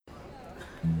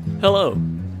Hello,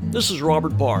 this is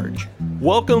Robert Barge.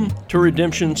 Welcome to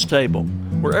Redemption's Table,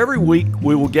 where every week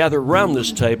we will gather around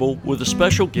this table with a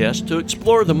special guest to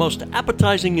explore the most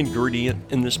appetizing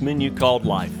ingredient in this menu called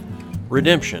life,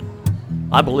 redemption.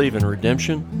 I believe in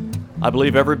redemption. I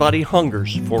believe everybody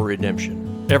hungers for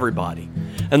redemption. Everybody.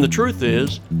 And the truth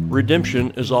is,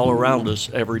 redemption is all around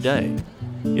us every day.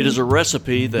 It is a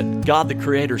recipe that God the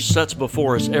Creator sets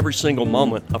before us every single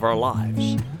moment of our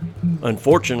lives.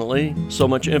 Unfortunately, so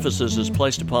much emphasis is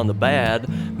placed upon the bad,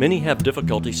 many have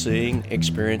difficulty seeing,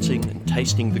 experiencing, and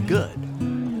tasting the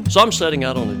good. So I'm setting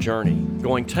out on a journey,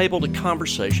 going table to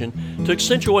conversation to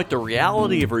accentuate the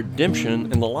reality of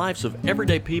redemption in the lives of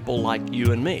everyday people like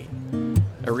you and me.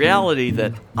 A reality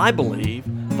that I believe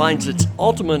finds its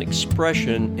ultimate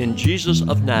expression in Jesus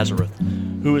of Nazareth,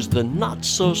 who is the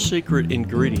not-so-secret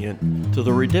ingredient to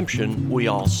the redemption we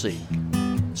all seek.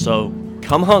 So,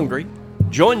 come hungry,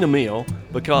 join the meal,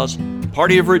 because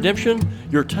Party of Redemption,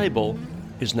 your table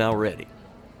is now ready.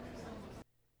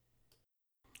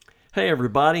 Hey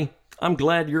everybody, I'm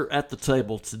glad you're at the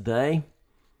table today.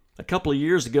 A couple of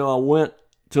years ago, I went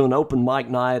to an open mic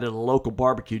night at a local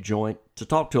barbecue joint to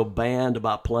talk to a band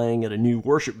about playing at a new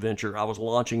worship venture I was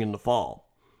launching in the fall.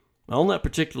 On that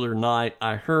particular night,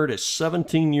 I heard a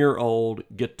 17-year-old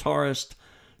guitarist,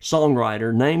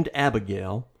 songwriter named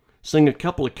Abigail sing a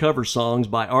couple of cover songs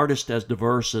by artists as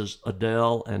diverse as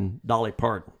Adele and Dolly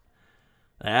Parton.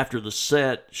 After the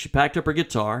set, she packed up her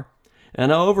guitar,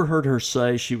 and I overheard her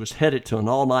say she was headed to an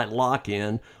all-night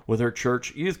lock-in with her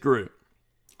church youth group.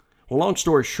 Well, long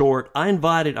story short, I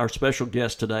invited our special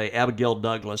guest today, Abigail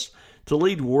Douglas, to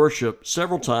lead worship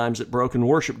several times at Broken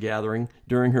Worship Gathering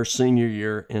during her senior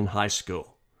year in high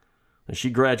school. And she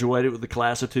graduated with the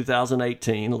class of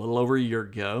 2018, a little over a year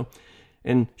ago,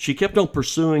 and she kept on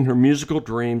pursuing her musical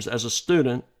dreams as a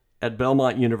student at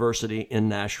Belmont University in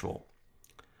Nashville.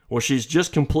 Well, she's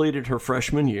just completed her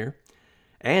freshman year,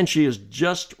 and she has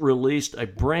just released a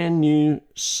brand new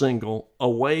single,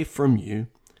 Away From You.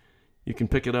 You can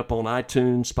pick it up on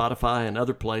iTunes, Spotify, and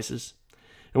other places.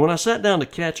 And when I sat down to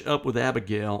catch up with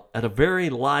Abigail at a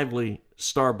very lively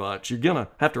Starbucks, you're going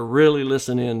to have to really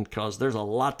listen in because there's a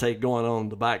latte going on in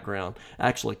the background,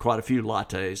 actually quite a few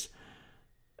lattes.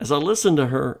 As I listened to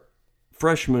her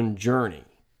freshman journey,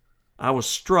 I was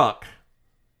struck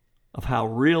of how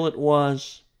real it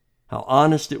was, how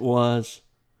honest it was,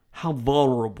 how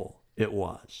vulnerable it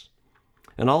was.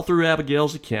 And all through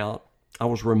Abigail's account, I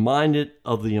was reminded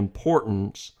of the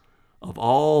importance of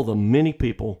all the many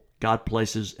people God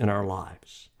places in our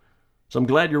lives. So I'm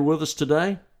glad you're with us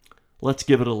today. Let's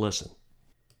give it a listen.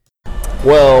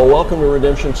 Well, welcome to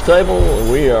Redemption's Table.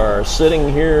 We are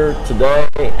sitting here today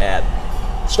at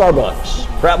Starbucks,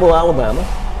 Prattville, Alabama.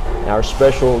 Our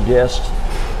special guest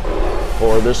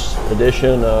for this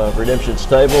edition of Redemption's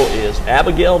Table is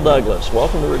Abigail Douglas.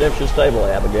 Welcome to Redemption's Table,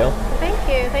 Abigail. Thank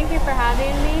you. Thank you for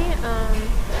having me.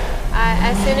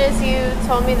 As soon as you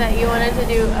told me that you wanted to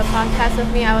do a podcast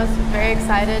with me, I was very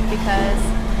excited because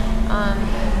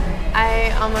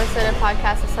I almost did a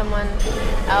podcast with someone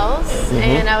else,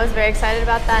 and I was very excited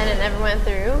about that, and it never went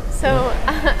through. So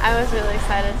I was really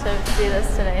excited to do this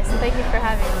today. So thank you for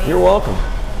having me. You're welcome.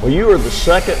 Well, you are the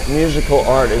second musical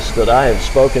artist that I have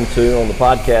spoken to on the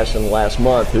podcast in the last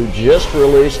month who just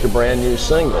released a brand new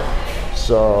single.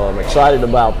 So I'm excited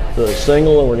about the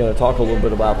single, and we're going to talk a little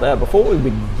bit about that. Before we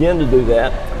begin to do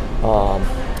that,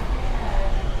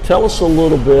 tell us a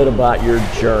little bit about your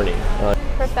journey.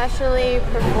 Professionally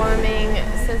performing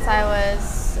since I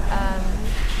was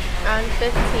around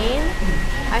 15.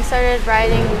 I started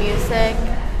writing music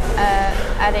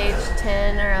at age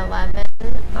 10 or 11.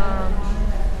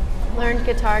 Learned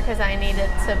guitar because I needed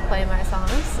to play my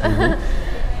songs.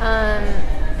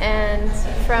 And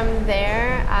from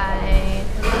there, I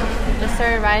just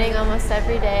started writing almost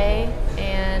every day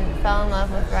and fell in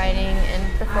love with writing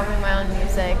and performing my own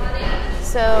music.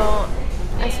 So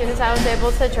as soon as I was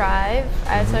able to drive,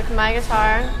 I took my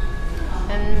guitar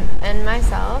and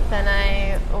myself, and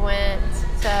I went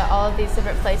to all of these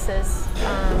different places,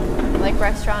 like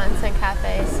restaurants and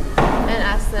cafes, and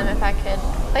asked them if I could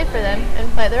play for them and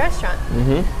play at the restaurant.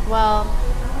 Well,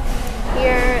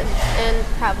 here in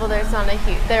Prattville,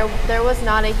 there was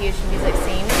not a huge music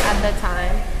scene at the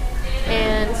time,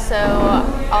 and so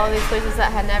all of these places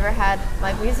that had never had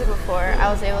live music before, I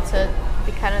was able to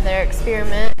be kind of their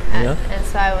experiment, and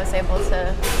so I was able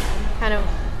to kind of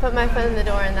put my foot in the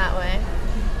door in that way.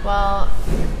 Well,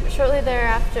 shortly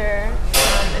thereafter,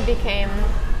 it became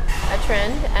a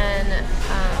trend,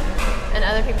 and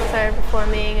other people started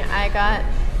performing. I got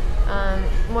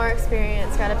more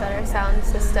experience, got a better sound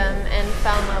system, and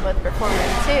fell in love with performing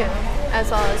too,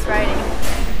 as well as writing.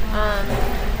 Um,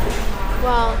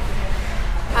 well,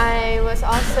 I was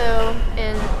also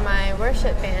in my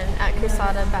worship band at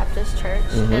Crusada Baptist Church,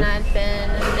 and I'd been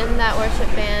in that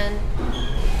worship band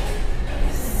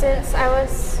since I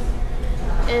was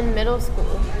in middle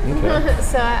school. Okay.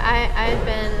 So I had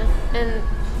been in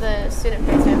the student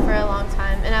praise band for a long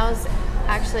time, and I was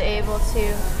actually able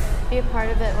to be a part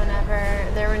of it whenever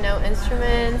there were no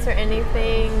instruments or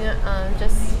anything,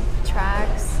 just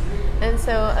tracks. And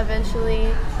so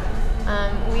eventually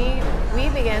we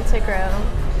began to grow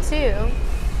too,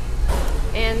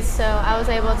 and so I was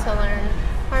able to learn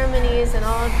harmonies and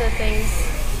all of the things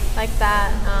like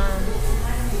that,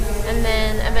 and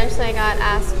then eventually I got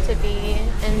asked to be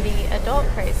in the adult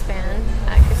praise band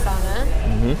at Crusada,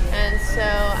 and so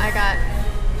I got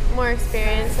more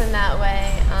experience in that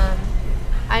way.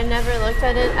 I never looked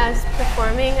at it as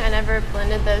performing. I never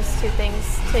blended those two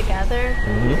things together,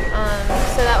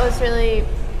 so that was really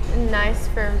nice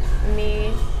for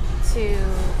me to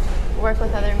work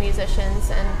with other musicians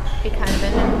and be kind of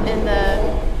in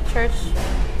the church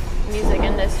music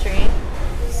industry.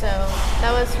 So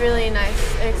that was really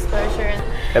nice exposure.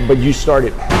 But you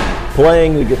started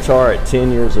playing the guitar at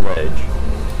 10 years of age.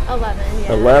 11,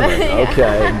 yeah. 11, Yeah.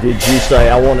 okay. Did you say,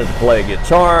 I wanted to play a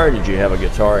guitar? Did you have a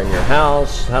guitar in your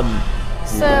house? So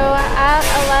at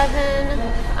 11,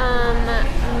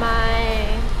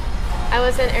 I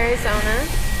was in Arizona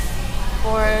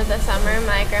for the summer.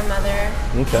 My grandmother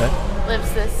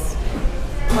lives this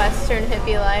Western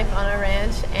hippie life on a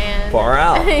ranch, and Far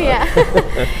out. yeah.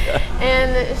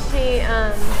 And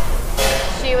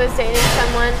she was dating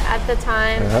someone at the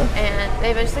time, and they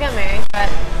eventually got married. But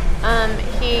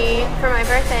he, for my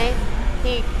birthday,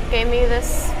 he gave me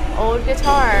this old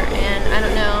guitar, and I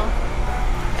don't know,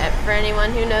 for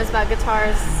anyone who knows about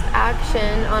guitars,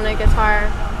 action on a guitar,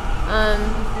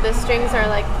 the strings are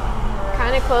like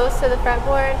kind of close to the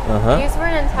fretboard. These were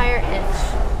an entire inch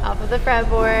off of the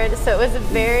fretboard, so it was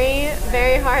very,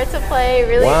 very hard to play,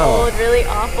 really old, really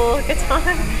awful guitar.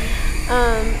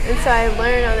 And so I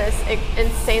learned on this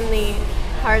insanely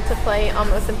hard to play,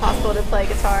 almost impossible to play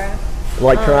guitar.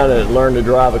 Like trying to learn to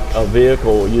drive a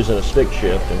vehicle using a stick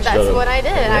shift instead of... That's what I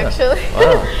did, actually.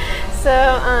 Wow. So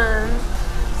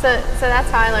that's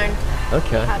how I learned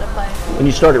how to play. And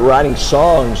you started writing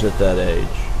songs at that age.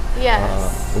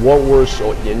 Yes. What were,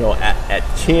 at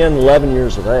 10, 11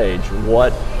 years of age,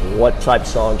 what type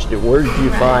songs where did you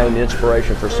find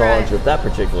inspiration for songs at that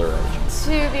particular age?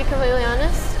 To be completely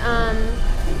honest,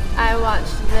 I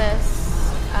watched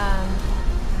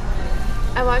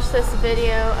this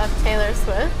video of Taylor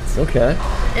Swift. Okay.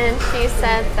 And she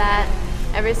said that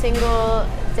every single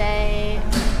day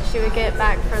she would get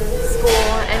back from school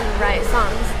and write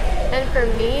songs. And for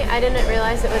me, I didn't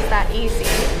realize it was that easy.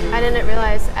 I didn't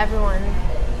realize everyone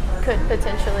could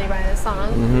potentially write a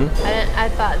song. I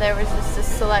thought there was just a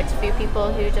select few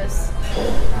people who just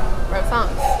wrote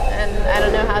songs. And I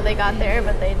don't know how they got there,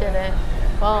 but they did it.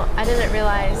 Well, I didn't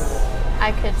realize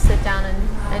I could sit down and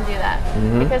do that.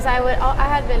 Because I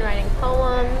had been writing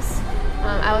poems.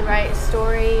 I would write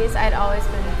stories. I'd always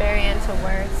been very into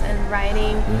words and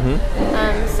writing.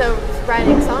 So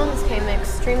writing songs came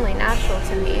extremely natural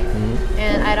to me.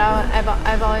 And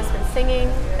I've always been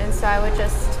singing, and so I would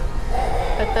just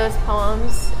put those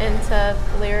poems into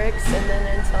lyrics and then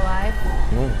into life.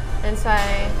 And so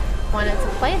I wanted to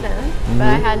play them, but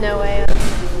I had no way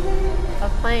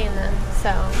of playing them.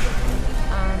 So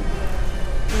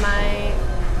my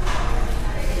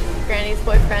granny's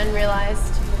boyfriend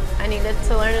realized I needed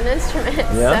to learn an instrument,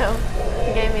 so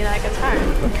he gave me that guitar.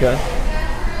 Okay.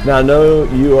 Now, I know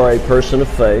you are a person of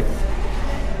faith.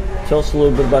 Tell us a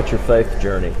little bit about your faith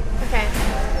journey. Okay.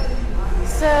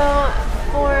 So,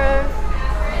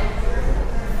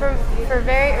 for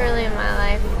very early in my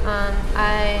life,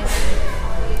 I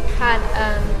had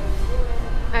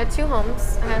two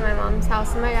homes. I had my mom's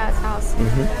house and my dad's house.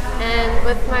 And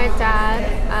with my dad,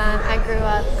 I grew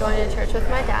up going to church with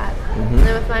my dad. And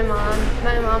then with my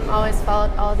mom always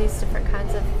followed all these different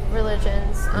kinds of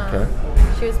religions.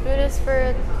 She was Buddhist for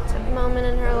a moment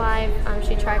in her life.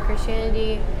 She tried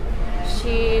Christianity.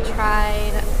 She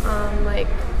tried like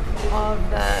all of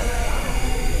the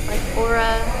like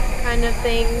aura kind of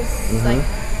things. Like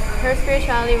her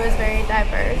spirituality was very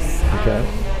diverse.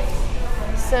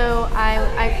 So I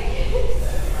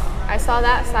saw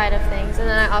that side of things, and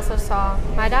then I also saw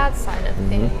my dad's side of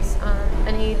things.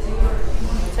 And he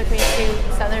took me to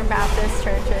Southern Baptist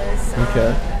churches.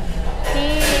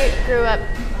 He grew up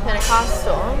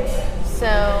Pentecostal,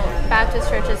 so Baptist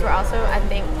churches were also, I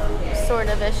think, sort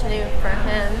of-ish new for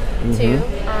him too.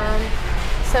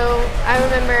 So I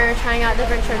remember trying out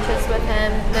different churches with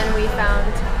him. Then we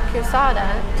found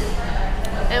Cusada,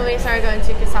 and we started going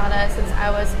to Cusada since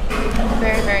I was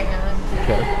very, very young.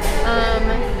 Okay.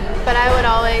 But I would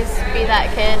always be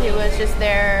that kid who was just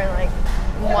there like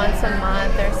once a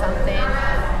month or something.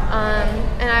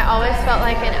 And I always felt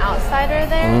like an outsider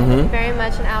there, very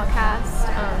much an outcast,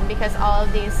 because all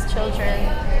of these children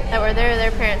that were there,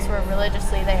 their parents were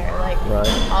religiously there, like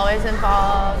always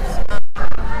involved.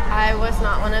 I was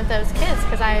not one of those kids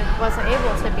because I wasn't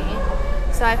able to be.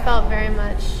 So I felt very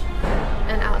much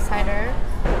an outsider.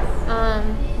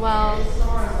 Well,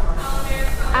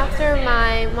 after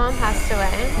my mom passed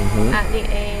away at the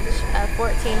age of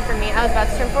 14 for me, I was about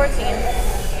to turn 14.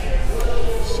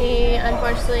 She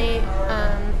unfortunately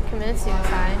committed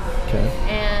suicide. Okay.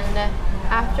 And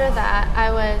after that,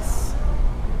 I was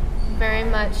very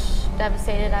much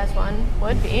devastated, as one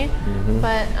would be.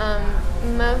 But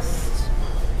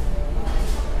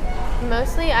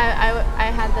mostly I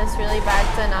had this really bad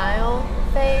denial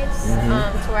phase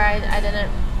to where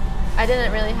I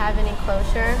didn't really have any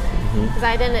closure because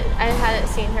I hadn't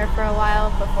seen her for a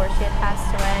while before she had passed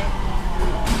away.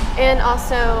 And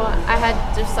also, I had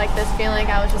just like this feeling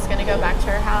I was just going to go back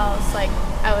to her house. Like,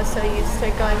 I was so used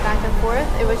to going back and forth.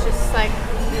 It was just like,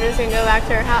 I'm just going to go back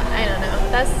to her house. I don't know.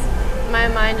 My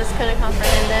mind just couldn't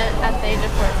comprehend it at the age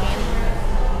of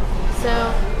 14. So,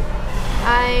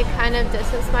 I kind of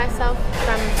distanced myself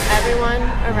from everyone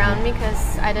around me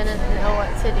because I didn't know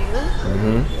what to do.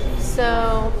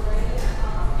 So,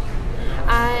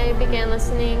 I began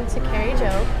listening to Carrie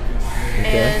Job.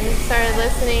 And started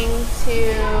listening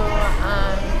to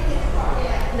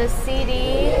the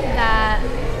CD that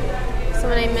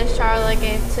someone named Miss Charla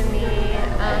gave to me.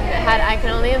 It had I Can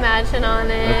Only Imagine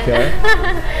on it.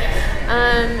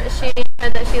 She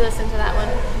said that she listened to that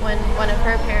when one of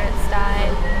her parents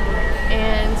died.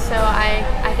 And so I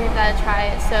gave that a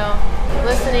try. So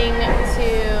listening to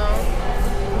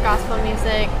gospel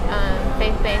music,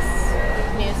 faith-based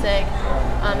music,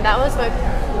 that was what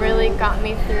really got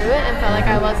me through it and felt like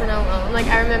I wasn't alone. Like,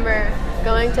 I remember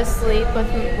going to sleep with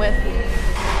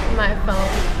my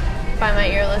phone by my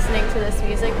ear listening to this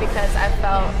music because I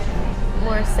felt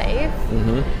more safe.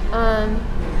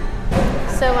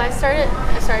 So I started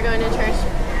going to church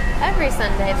every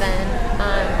Sunday then,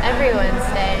 every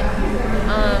Wednesday,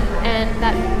 and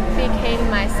that became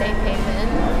my safe haven,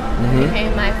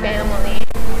 became my family,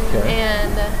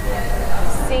 and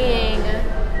seeing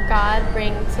God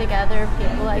bring together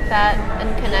people like that and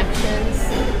connections.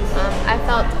 I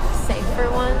felt safe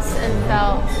for once and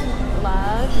felt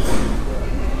loved.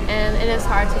 And it is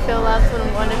hard to feel loved when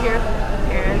one of your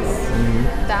parents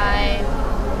die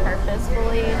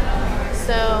purposefully.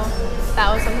 So that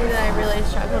was something that I really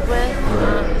struggled with.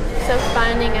 So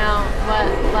finding out what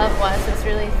love was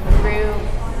really through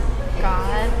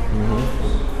God.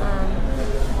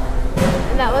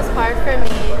 And that was hard for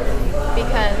me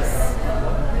because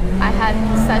I had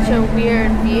such a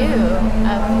weird view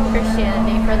of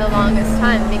Christianity for the longest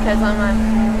time because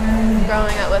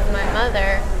growing up with my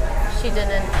mother, she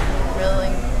didn't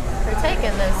really partake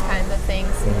in those kinds of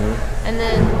things. And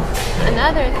then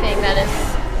another thing that is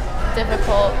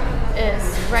difficult is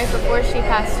right before she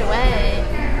passed away,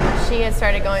 she had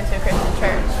started going to a Christian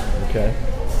church.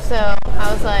 So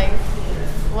I was like,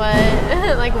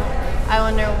 what? Like, I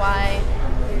wonder why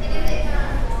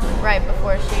right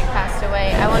before she passed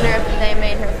away. I wonder if they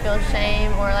made her feel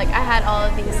shame, or like I had all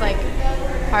of these like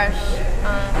harsh,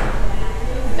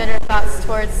 bitter thoughts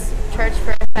towards church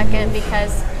for a second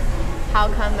because how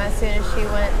come as soon as she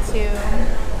went to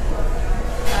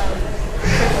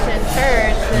Christian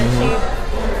church that she,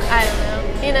 I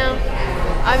don't know,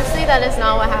 obviously that is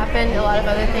not what happened. A lot of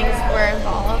other things were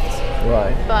involved.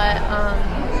 Right. But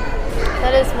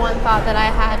that is one thought that I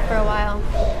had for a while.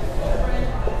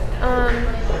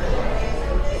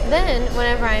 Then,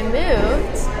 whenever I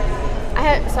moved,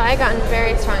 I gotten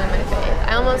very strong in my faith.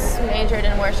 I almost majored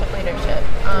in worship leadership.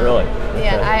 Really? Okay.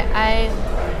 Yeah,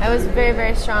 I was very,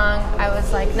 very strong. I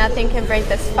was like, nothing can break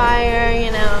this fire,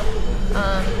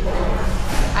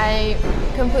 I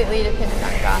completely depended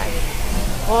on God.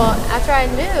 Well, after I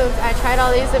moved, I tried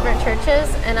all these different churches,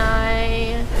 and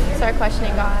I started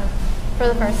questioning God for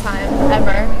the first time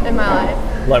ever in my life.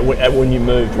 Like when you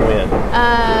moved, when?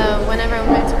 Whenever I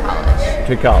moved to college.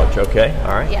 To college, okay,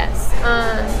 all right. Yes.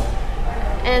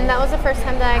 And that was the first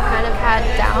time that I kind of had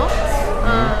doubts,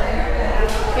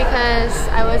 because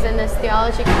I was in this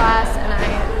theology class and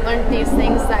I learned these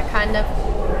things that kind of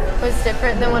was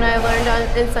different than what I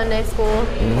learned in Sunday school.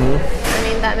 I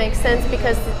mean, that makes sense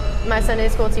because my Sunday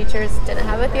school teachers didn't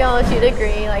have a theology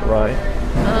degree. Right.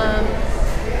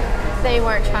 They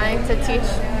weren't trying to teach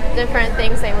different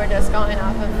things. They were just going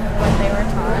off of what they were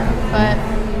taught. But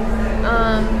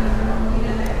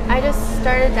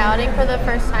doubting for the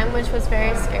first time, which was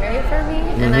very scary for me.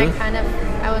 And I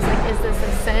was like, is this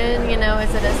a sin? You know, is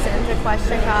it a sin to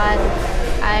question God?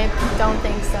 I don't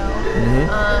think so.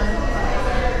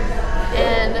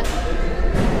 And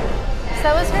so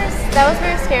that was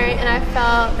very scary, and I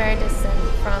felt very distant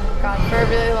from God for a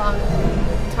really long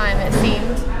time. It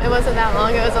seemed it wasn't that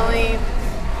long. I was only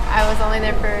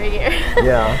there for a year.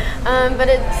 Yeah. But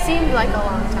it seemed like a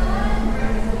long time.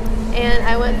 And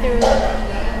I went through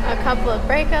a couple of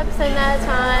breakups in that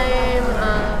time.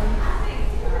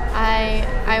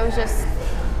 I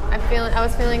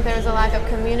was feeling there was a lack of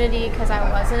community because I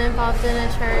wasn't involved in a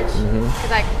church.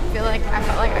 Because I felt like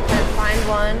I couldn't find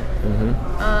one.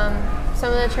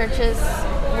 Some of the churches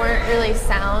weren't really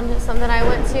sound. Some that I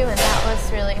went to, and that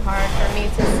was really hard for me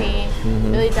to see.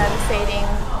 Really devastating.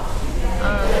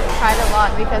 Cried a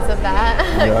lot because of that,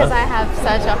 because I have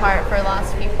such a heart for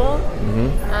lost people.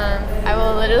 I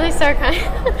will literally start crying.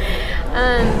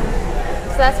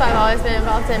 So that's why I've always been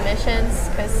involved in missions,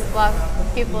 because a lot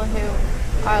of people who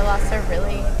are lost are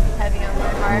really heavy on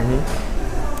my heart.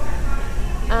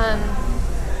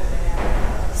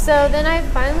 So then I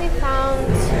finally found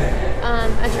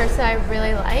a church that I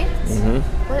really liked.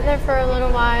 Went there for a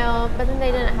little while, but then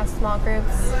they didn't have small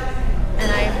groups. And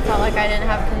I felt like I didn't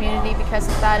have community because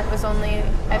of that. It was only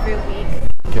every week.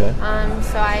 Okay.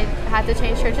 So I had to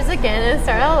change churches again and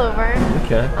start all over.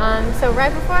 Okay. So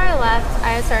right before I left,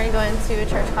 I started going to a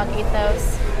church called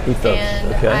Ethos.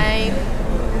 And I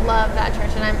love that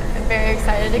church, and I'm very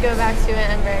excited to go back to it.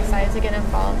 I'm very excited to get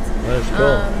involved. That's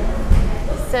cool.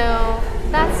 So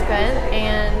that's good.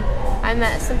 And I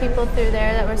met some people through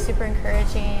there that were super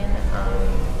encouraging.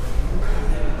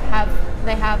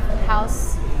 They have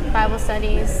house Bible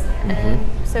studies, and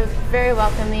so very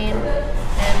welcoming,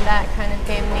 and that kind of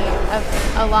gave me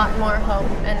a lot more hope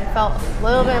and felt a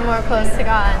little bit more close to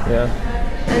God. Yeah.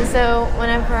 And so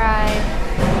whenever I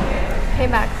came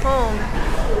back home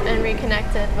and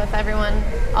reconnected with everyone,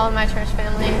 all of my church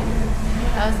family,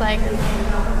 I was like,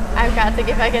 I've got to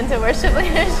get back into worship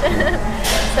leadership.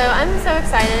 So I'm so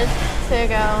excited to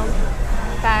go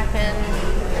back and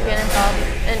get involved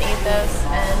in Ethos,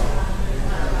 and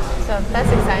so that's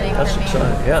exciting for me.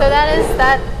 Exciting, yeah. So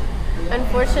that.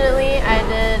 Unfortunately,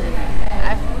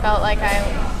 I felt like I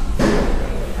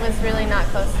was really not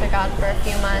close to God for a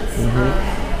few months.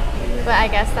 But I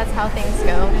guess that's how things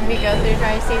go. We go through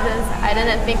dry seasons. I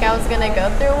didn't think I was going to go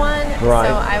through one, right.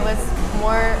 So I was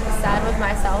more sad with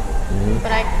myself.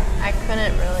 But I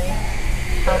couldn't really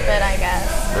help it, I guess,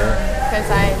 because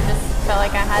I just felt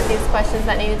like I had these questions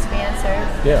that needed to be answered.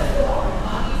 Yeah,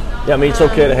 I mean, it's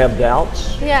okay to have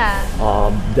doubts. Yeah.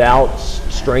 Doubts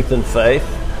strengthen faith.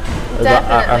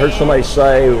 Definitely. I heard somebody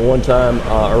say one time,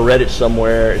 or read it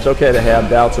somewhere, it's okay to have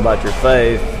doubts about your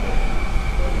faith.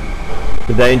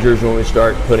 The danger is when we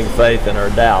start putting faith in our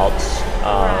doubts,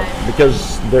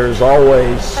 because there's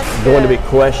always going to be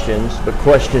questions, but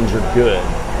questions are good.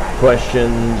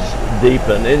 Questions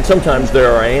deepen, and sometimes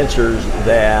there are answers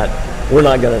that we're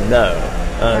not going to know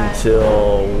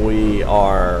until we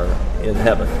are in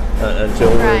heaven, until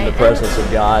we're in the presence of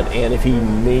God. And if He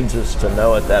needs us to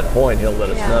know at that point, He'll let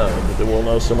us know, but we'll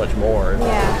know so much more.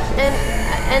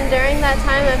 Yeah, and during that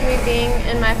time of me being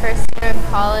in my first year of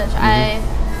college, I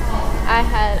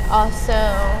had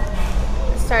also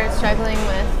started struggling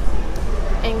with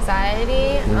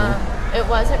anxiety. It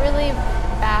wasn't really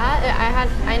bad.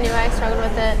 I knew I struggled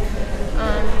with it,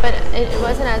 but it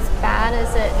wasn't as bad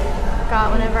as it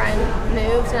got whenever I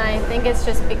moved, and I think it's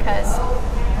just because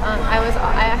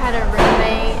I had a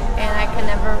roommate, and I could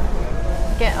never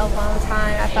get alone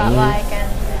time, I felt like,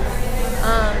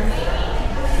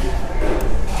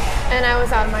 and I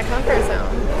was out of my comfort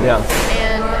zone. Yeah.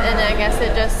 And I guess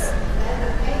it just,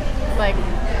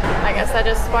 that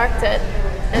just sparked it.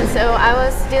 And so I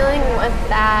was dealing with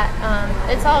that.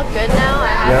 It's all good now.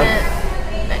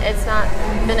 It's not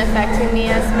been affecting me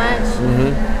as much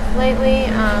lately.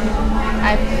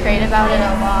 I prayed about it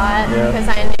a lot because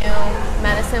I knew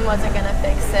medicine wasn't going to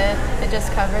fix it. It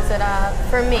just covers it up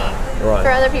for me. Right. For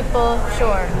other people,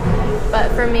 sure.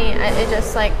 But for me, it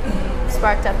just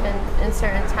sparked up in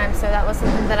certain times. So that was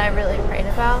something that I really prayed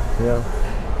about. Yeah.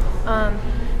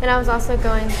 And I was also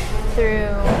going through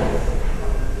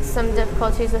some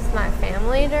difficulties with my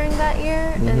family during that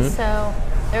year, and so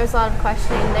there was a lot of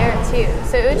questioning there too.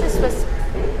 So it just was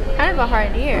kind of a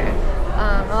hard year,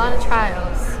 a lot of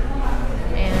trials,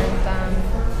 and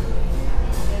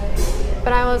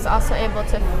but I was also able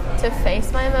to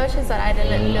face my emotions that I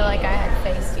didn't feel like I had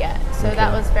faced yet. So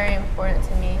that was very important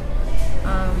to me,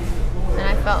 and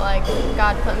I felt like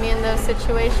God put me in those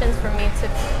situations for me to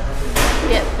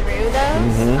get through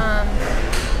those.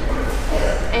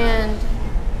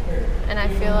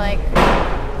 feel like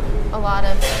a lot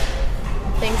of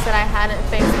things that I hadn't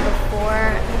faced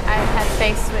before I had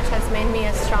faced, which has made me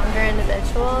a stronger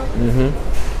individual.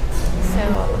 So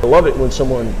I love it when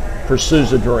someone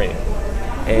pursues a dream,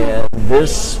 and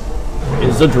this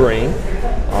is a dream.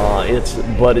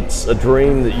 But it's a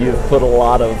dream that you've put a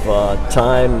lot of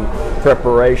time,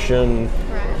 preparation,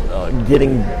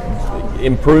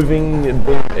 improving.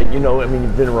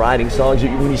 You've been writing songs.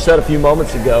 When you said a few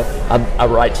moments ago, I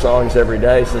write songs every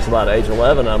day since about age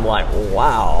 11. I'm like,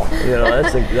 wow,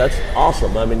 that's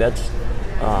awesome. I mean,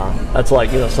 that's like,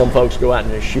 some folks go out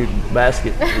and just shoot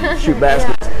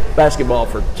basketball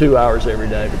for 2 hours every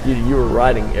day, but you were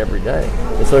writing every day.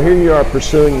 And so here you are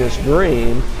pursuing this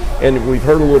dream, and we've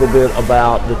heard a little bit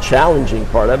about the challenging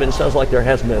part of it. It sounds like there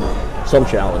has been some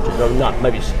challenges, or not,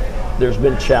 maybe there's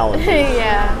been challenges.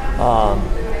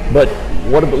 But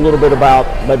what a little bit about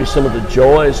maybe some of the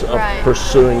joys of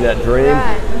pursuing that dream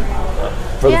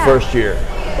for the first year?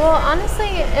 Well, honestly,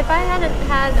 if I hadn't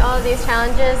had all of these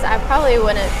challenges, I probably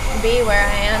wouldn't be where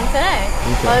I am today.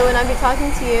 Probably would not be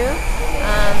talking to you.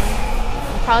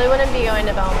 Probably wouldn't be going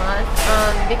to Belmont,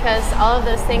 because all of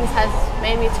those things has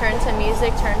made me turn to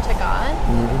music, turn to God.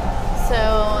 So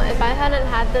if I hadn't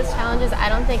had those challenges, I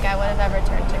don't think I would have ever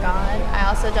turned to God. I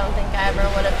also don't think I ever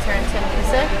would have turned to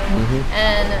music.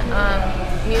 And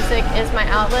music is my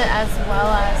outlet as well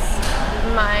as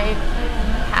my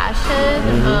passion.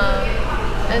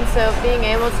 And so being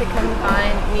able to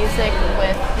combine music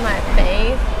with my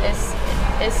faith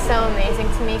is so amazing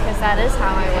to me, because that is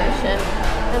how I worship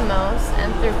the most,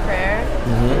 and through prayer.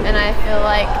 And I feel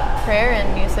like prayer and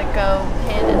music go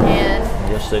hand in hand.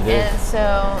 Yes, they do. And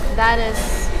so that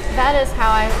is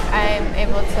how I'm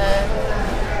able to,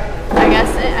 I guess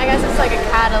it's like a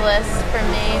catalyst for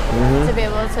me to be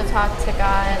able to talk to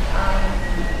God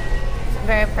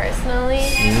very personally,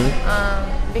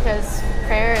 because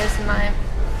prayer is my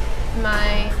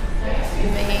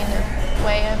main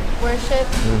way of worship.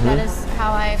 That is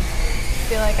how I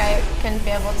feel like I can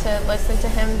be able to listen to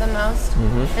Him the most.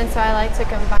 And so I like to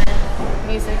combine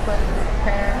music with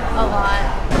prayer a lot.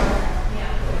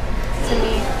 To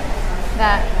me,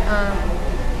 that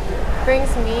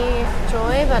brings me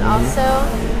joy, but also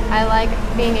I like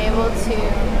being able to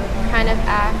kind of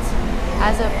act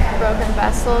as a broken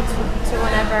vessel to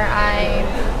whenever I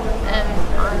am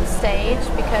on stage,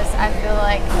 because I feel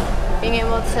like being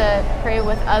able to pray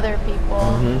with other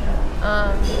people,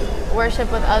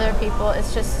 worship with other people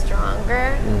is just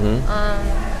stronger.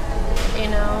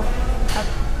 A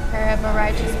prayer of a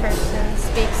righteous person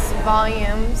speaks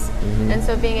volumes. And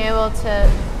so being able to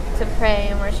pray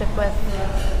and worship with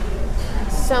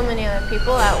so many other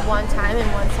people at one time,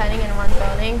 in one setting, in one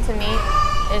building, to me,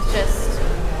 it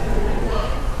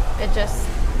just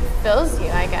fills you,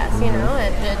 I guess.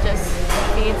 It just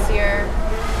feeds your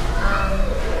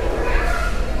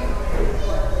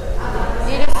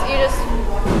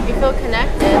you feel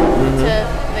connected to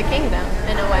the kingdom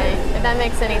in a way, if that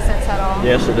makes any sense at all.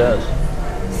 Yes, it does.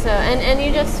 So and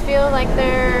you just feel like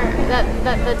that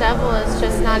the devil is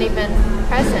just not even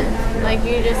present. Like,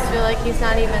 you just feel like he's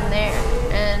not even there,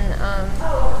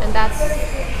 and that's,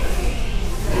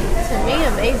 to me,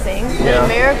 amazing and a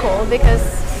miracle,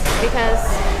 because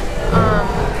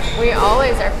we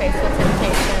always are faced with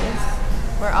temptations.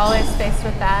 We're always faced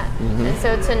with that, and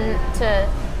so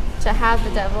to have the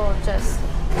devil just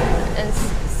and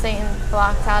Satan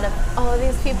blocked out of all of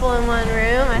these people in one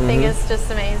room, I think is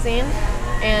just amazing.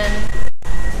 And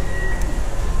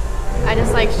I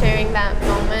just like sharing that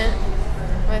moment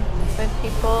with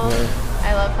people.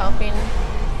 I love helping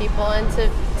people, and to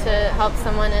help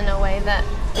someone in a way that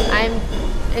I'm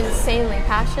insanely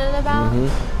passionate about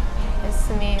is,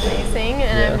 to me, amazing.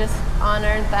 And I'm just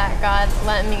honored that God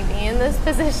let me be in this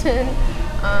position.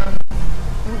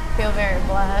 Feel very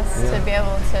blessed to be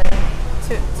able to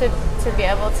be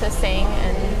able to sing,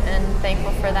 and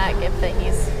thankful for that gift that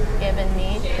He's given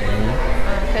me.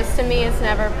 Because to me, it's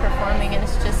never performing, and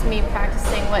it's just me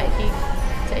practicing what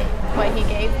He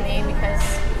gave me. Because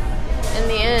in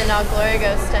the end, all glory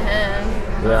goes to Him.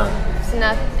 It's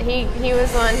He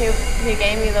was the one who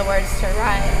gave me the words to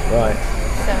write. Right.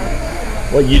 So.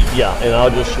 Well, and I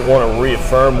just want to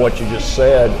reaffirm what you just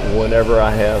said. Whenever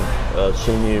I have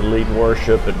seen you lead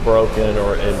worship at Broken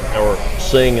or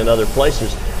sing in other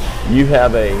places, you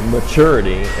have a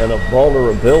maturity and a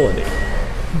vulnerability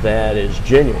that is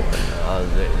genuine.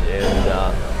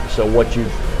 So what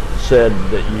you've said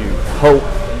that you hope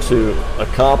to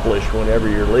accomplish whenever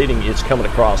you're leading, it's coming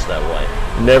across that way.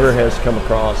 Never has come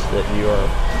across that you are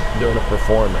doing a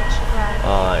performance.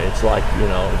 It's like,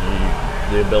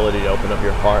 the ability to open up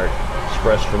your heart,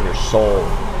 express from your soul,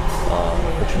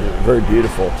 which is very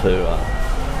beautiful to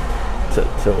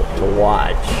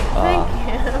watch. Thank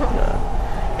you.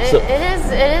 So- it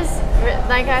is,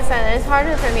 like I said, it's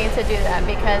harder for me to do that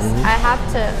because I have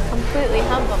to completely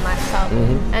humble myself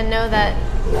and know that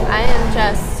I am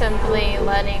just simply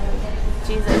letting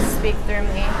Jesus speak through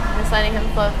me, just letting him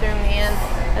flow through me,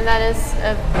 and that is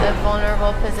a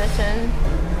vulnerable position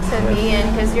to be in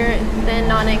because you're then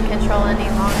not in control any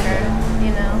longer,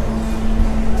 you know.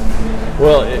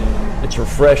 Well, it's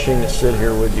refreshing to sit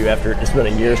here with you after it's been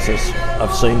a year since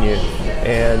I've seen you,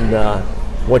 and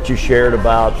what you shared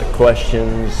about the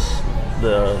questions,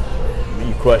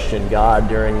 you questioned God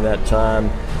during that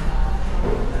time.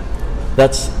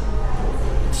 That's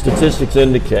statistics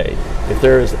indicate if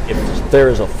there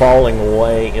is a falling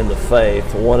away in the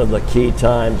faith, one of the key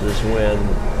times is when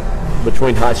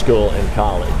between high school and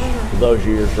college, those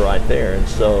years right there, and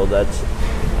so that's.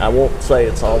 I won't say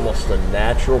it's almost a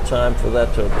natural time for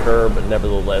that to occur, but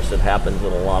nevertheless, it happens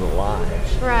in a lot of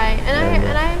lives. Right,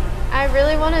 I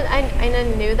really wanted. I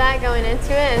knew that going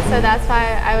into it, and so that's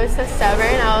why I was so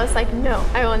stubborn. I was like, no,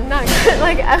 I will not.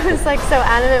 Like I was like so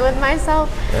adamant with myself,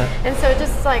 and so it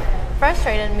just like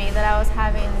frustrated me that I was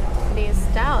having these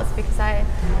doubts because I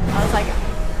was like,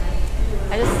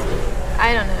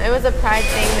 I don't know. It was a pride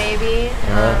thing, maybe.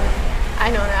 I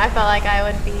don't know. I felt like I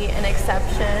would be an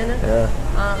exception.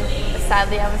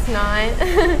 Sadly, I was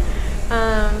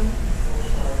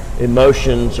not.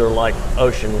 Emotions are like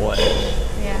ocean waves.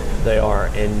 Yeah. They are,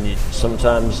 and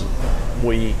sometimes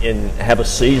we have a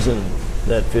season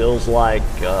that feels like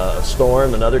a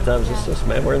storm, and other times it's just,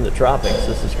 man, we're in the tropics.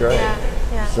 This is great.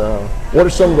 Yeah. So, what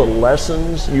are some of the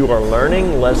lessons you are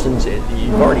learning? Lessons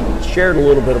you've already shared a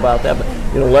little bit about that, but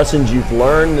lessons you've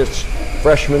learned this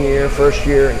freshman year, first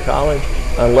year in college,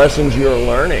 lessons you're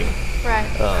learning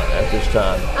at this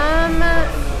time.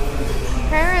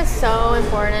 Prayer is so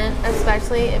important,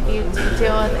 especially if you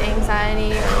deal with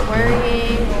anxiety or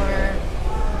worrying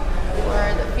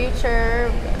or the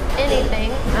future,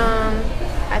 anything.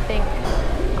 I think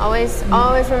always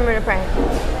remember to pray.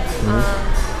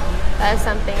 That is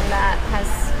something that has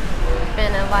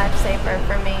been a lifesaver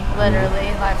for me,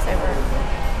 literally lifesaver.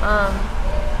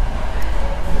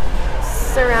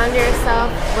 Surround yourself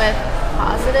with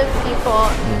positive people,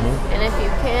 and if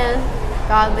you can,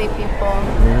 godly people.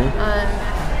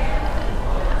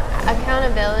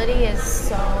 Accountability is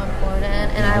so important,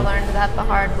 and I learned that the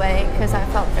hard way because I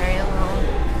felt very alone.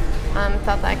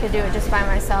 Felt that I could do it just by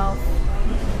myself,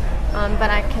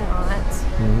 but I cannot.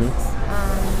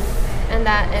 And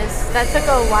that took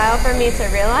a while for me to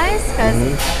realize because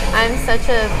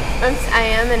I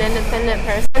am an independent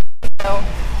person, so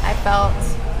I felt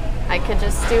I could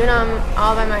just do it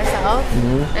all by myself,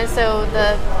 and so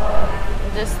the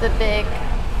big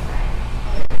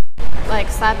like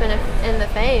slap in the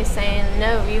face saying,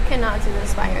 no, you cannot do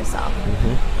this by yourself.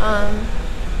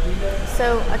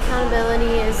 So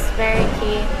accountability is very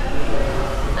key.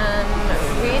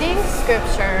 Reading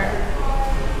scripture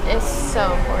is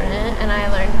so important, and I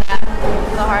learned that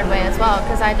the hard way as well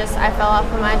because I fell off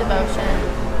of my devotion,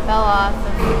 fell off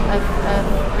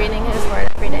of reading his word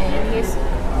every day,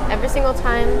 and every single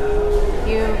time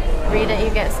you read it, you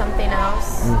get something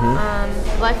else.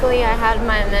 Luckily, I had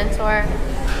my mentor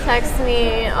text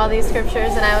me all these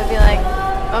scriptures, and I would be like,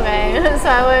 okay. So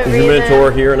I would read them. Is your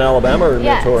mentor here in Alabama or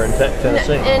mentor in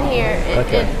Tennessee? In here.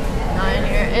 Not in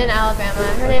here. In Alabama.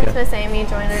 Her name's Miss Amy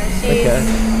Joyner. She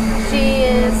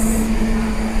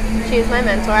is my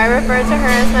mentor. I refer to her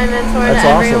as my mentor to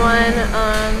everyone.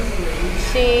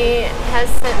 She has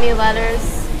sent me letters,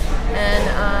 and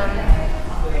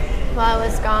while I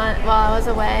was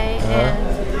away, and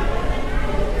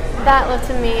that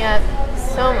lifted me up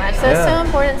so much. So it's so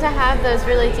important to have those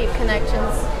really deep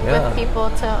connections with people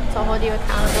to hold you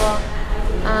accountable.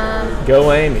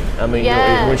 Go Amy. I mean,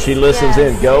 when she listens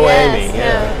in, go Amy.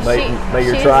 May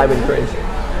your tribe increase.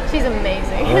 She's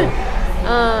amazing.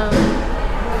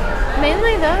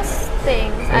 Mainly those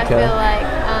things. I feel like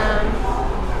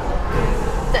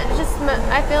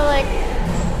I feel like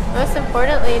most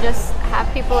importantly, just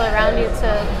have people around you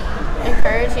to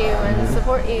encourage you and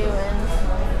support you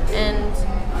and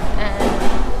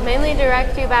mainly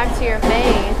direct you back to your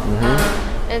faith.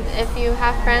 If you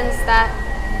have friends that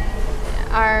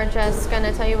are just going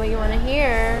to tell you what you want to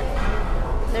hear,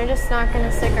 they're just not going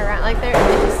to stick around. Like they're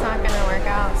just not going to work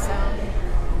out. So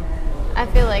I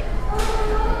feel like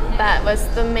that was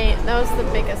the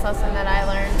biggest lesson that I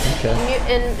learned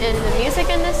in the music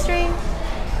industry.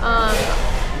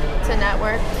 To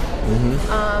network,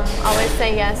 always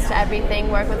say yes to everything.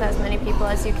 Work with as many people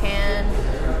as you can.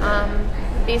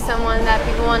 Be someone that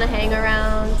people want to hang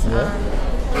around.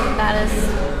 That is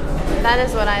that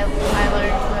is what I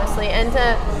learned mostly, and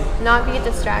to not be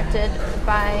distracted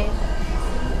by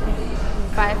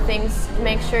things.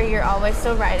 Make sure you're always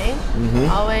still writing,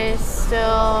 always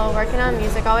still working on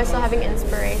music, always still having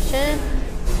inspiration.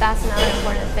 That's another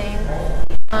important thing.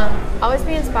 Always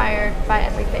be inspired by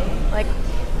everything. Like,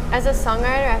 as a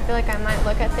songwriter, I feel like I might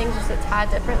look at things just a tad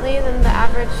differently than the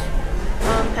average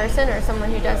person or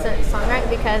someone who doesn't songwrite,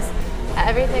 because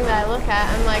everything that I look at,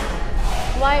 I'm like,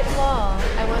 white wall,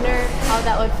 I wonder how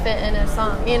that would fit in a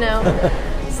song, you know?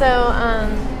 So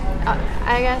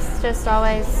I guess just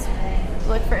always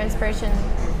look for inspiration,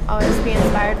 always be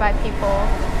inspired by people,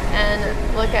 and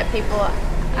look at people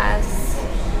as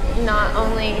not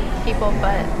only people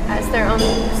but as their own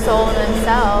soul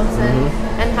themselves,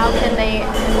 and how can they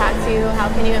impact you, how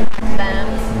can you impact them.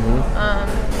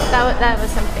 That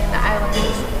was something that I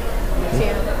learned to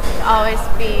always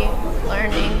be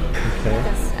learning,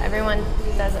 because everyone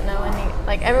doesn't know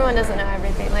everyone doesn't know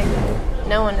everything, like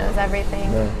no one knows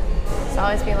everything. So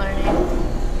always be learning.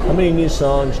 How many new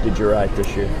songs did you write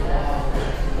this year?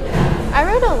 I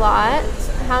wrote a lot.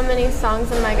 How many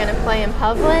songs am I going to play in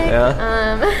public? Yeah.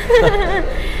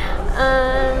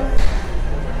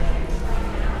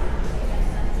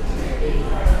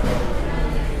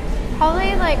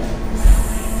 Probably like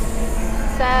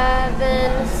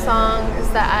 7 songs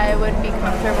that I would be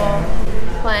comfortable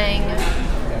playing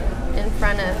in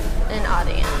front of an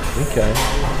audience. Okay.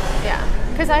 Yeah,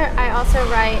 because I also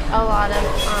write a lot of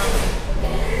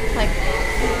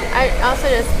I also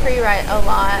just pre-write a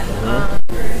lot.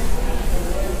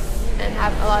 And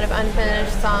have a lot of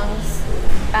unfinished songs.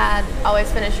 Bad, always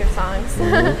finish your songs.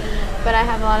 But I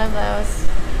have a lot of those.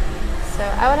 So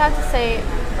I would have to say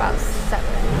about 7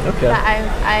 that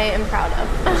I am proud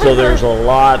of. So there's a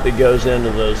lot that goes into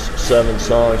those 7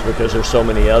 songs, because there's so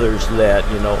many others that,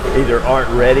 you know, either aren't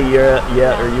ready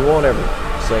yet or you won't ever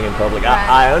sing in public. Right.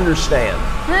 I understand.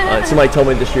 Somebody told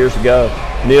me this years ago,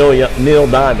 Neil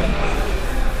Diamond,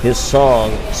 his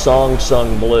song, Song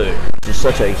Sung Blue. It's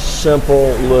such a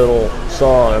simple little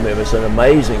song. I mean, it's an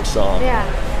amazing song. Yeah.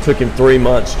 It took him 3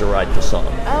 months to write the song.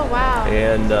 Oh, wow.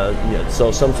 And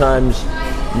so sometimes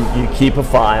you keep a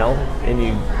file and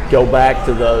you go back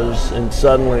to those, and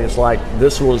suddenly it's like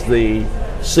this was the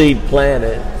seed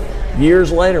planted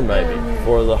years later, maybe,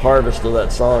 for the harvest of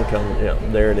that song comes.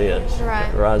 There it is. Right.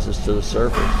 It rises to the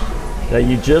surface. Now,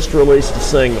 you just released a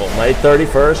single, May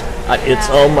 31st. It's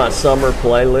on my summer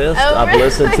playlist. Oh, I've really?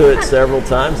 listened to it several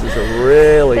times. It's a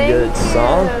really good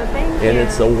song. Thank and you.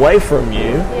 it's Away From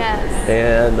You. Yes.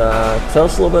 And tell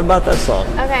us a little bit about that song.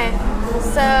 Okay.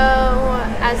 So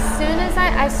as soon as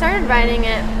I started writing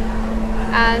it,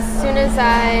 as soon as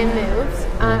I moved,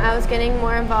 I was getting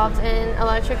more involved in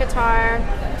electric guitar,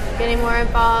 getting more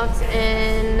involved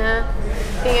in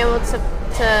being able to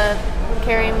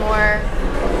carry more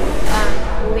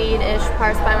lead-ish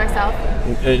parts by myself.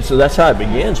 And so that's how it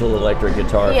begins, with electric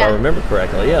guitar, if I remember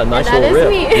correctly. Yeah, nice that little is riff.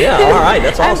 me. Yeah, all right,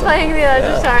 that's awesome. I'm playing the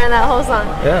electric guitar in that whole song.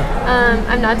 Yeah.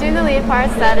 I'm not doing the lead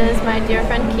parts. That is my dear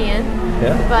friend Kian.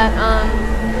 Yeah. But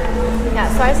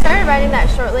so I started writing that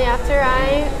shortly after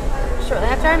I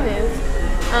moved.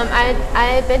 I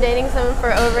had been dating someone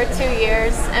for over 2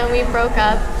 years, and we broke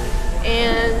up.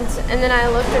 And then I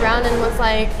looked around and was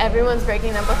like, everyone's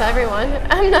breaking up with everyone.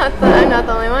 I'm not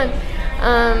the only one.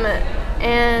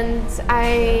 And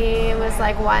I was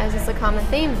like, why is this a common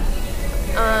theme?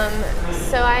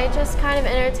 So I just kind of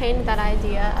entertained that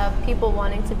idea of people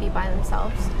wanting to be by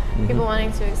themselves, people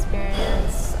wanting to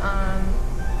experience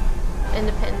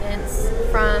independence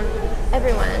from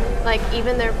everyone. Like,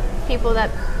 even their people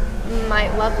that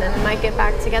might love them and might get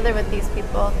back together with these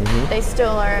people, they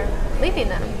still are leaving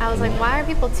them. I was like, why are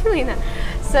people doing that?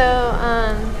 So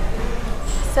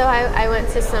I went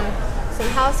to some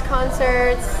house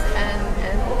concerts and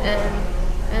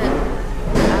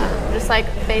just like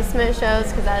basement shows,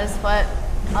 because that is what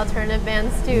alternative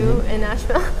bands do in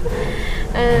Nashville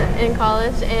in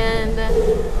college. And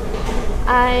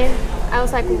I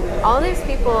was like, all these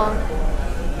people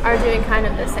are doing kind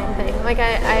of the same thing. Like,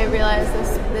 I realized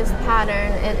this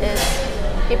pattern. It is,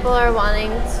 people are wanting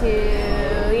to,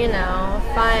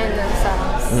 find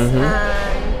themselves,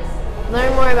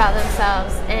 learn more about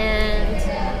themselves, and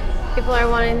people are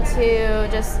wanting to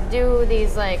just do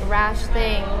these like rash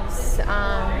things.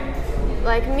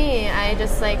 Like me, I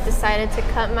just like decided to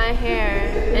cut my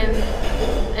hair,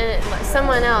 and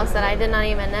someone else that I did not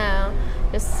even know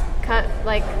just cut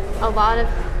like a lot of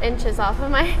inches off of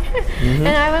my hair.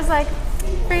 And I was like,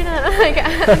 freedom. Like,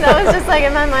 that was just like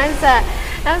in my mindset.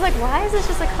 And I was like, why is this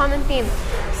just a common theme?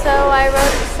 So I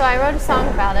wrote a song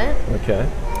about it. Okay.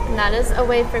 And that is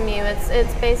Away From You.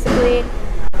 It's basically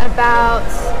about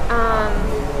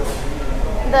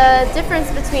the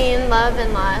difference between love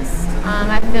and lust.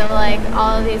 I feel like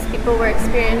all of these people were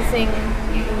experiencing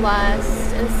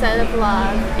lust instead of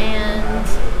love, and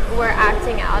were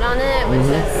acting out on it, which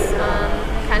is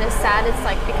kind of sad. It's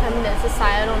like becoming the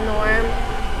societal norm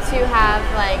to have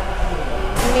like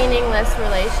meaningless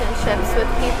relationships with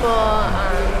people,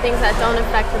 things that don't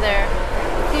affect their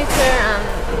future,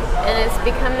 and it's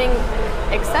becoming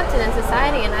accepted in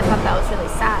society, and I thought that was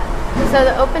really sad. So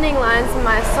the opening lines of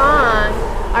my song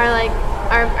are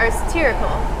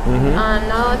satirical. Not a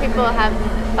lot of people have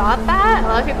thought that. A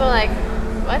lot of people are like,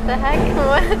 what the heck?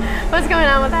 What's going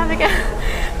on with that again?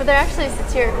 But they're actually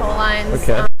satirical lines,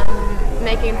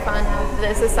 making fun of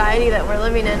the society that we're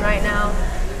living in right now.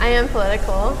 I am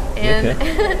political, and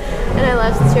and I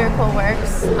love satirical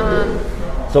works.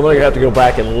 So I'm going to have to go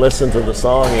back and listen to the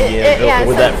song again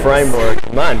with that framework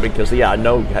in mind, because I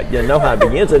know how it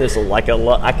begins, and it's like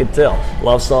I could tell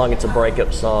love song. It's a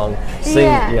breakup song. So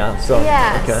So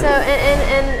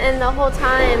and the whole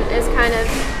time is kind of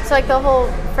like the whole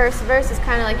first verse is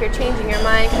kind of like you're changing your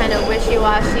mind, kind of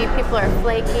wishy-washy. People are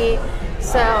flaky.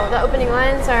 So the opening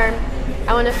lines are,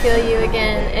 I want to feel you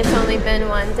again, it's only been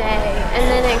one day. And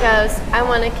then it goes, I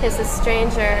want to kiss a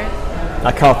stranger.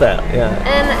 I caught that, yeah.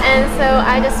 And so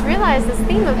I just realized this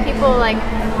theme of people like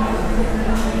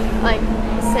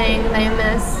saying they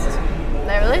missed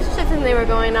their relationships and they were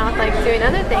going off like doing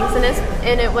other things, and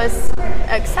it was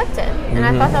accepted. And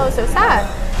I thought that was so sad.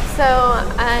 So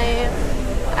I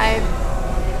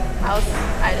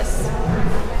just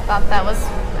thought that was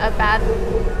a bad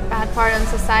part of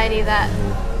society that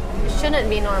shouldn't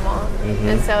be normal,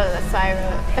 and so that's why I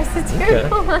wrote a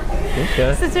satirical line.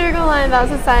 Satirical line about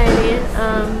society.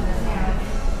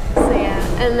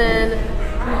 And then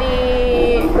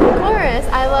the chorus,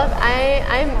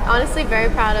 I'm honestly very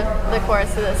proud of the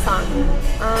chorus of this song.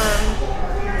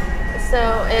 So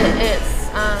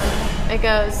it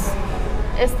goes,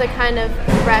 it's the kind of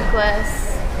reckless.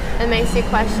 It makes you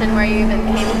question where you even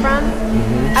came from.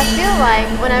 I feel like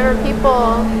whenever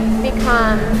people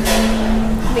become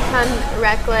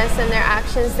reckless in their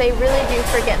actions, they really do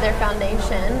forget their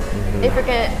foundation. They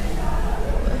forget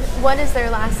what is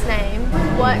their last name,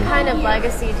 what kind of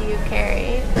legacy do you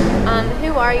carry,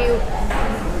 who are you,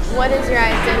 what is your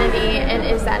identity, and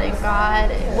is that in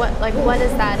God? What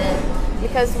is that in?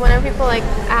 Because whenever people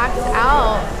act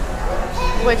out,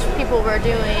 which people were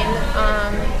doing,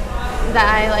 that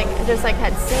I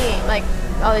had seen,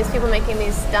 all these people making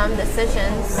these dumb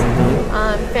decisions,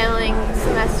 failing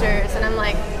semesters, and I'm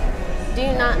like, do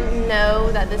you not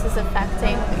know that this is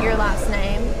affecting your last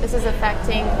name? This is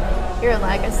affecting your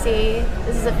legacy.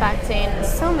 This is affecting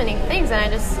so many things, and I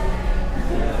just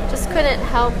couldn't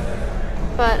help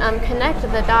but connect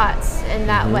the dots in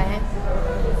that way.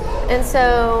 And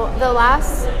so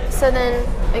then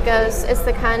it goes, it's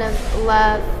the kind of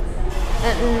love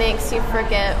that makes you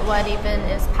forget what even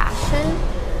is passion.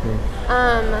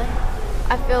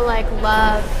 I feel like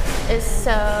love is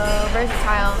so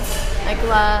versatile. Like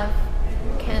love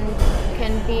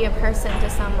can be a person to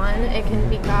someone. It can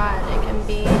be God. It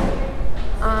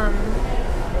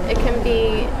can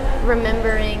be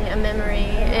remembering a memory.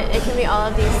 It can be all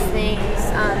of these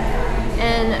things.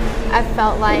 And I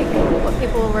felt like what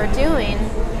people were doing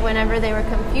whenever they were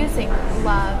confusing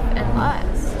love and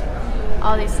lust,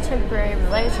 all these temporary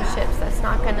relationships that's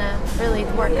not going to really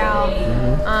work out,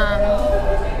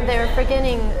 they were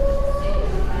forgetting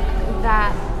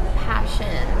that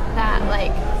passion, that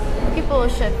people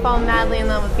should fall madly in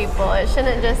love with people. It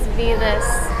shouldn't just be this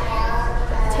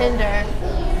Tinder.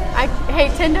 I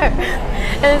hate Tinder.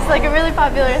 And it's a really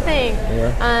popular thing.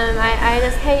 I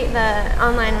just hate the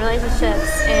online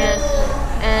relationships,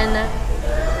 and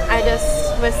I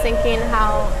just was thinking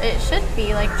how it should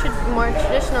be more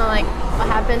traditional, what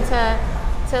happened to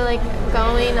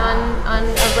going on a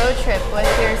road trip with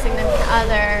your significant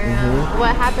other.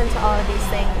 What happened to all of these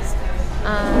things?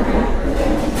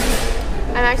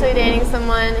 I'm actually dating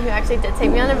someone who actually did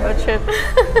take me on a road trip,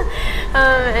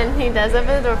 and he does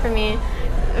open the door for me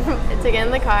to get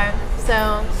in the car.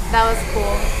 So that was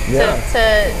cool.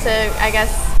 To I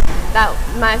guess that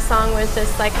my song was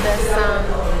just this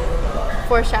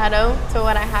foreshadow to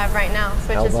what I have right now,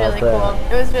 which is really cool.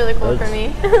 It was really cool for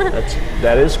me.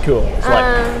 that is cool. It's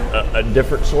like a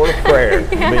different sort of prayer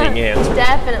being answered.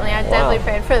 Definitely, I definitely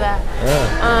prayed for that.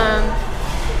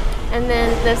 And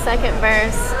then the second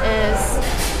verse is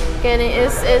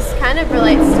kind of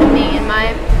relates to me and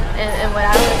what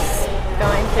I was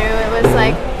going through. It was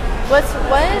like, what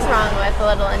is wrong with a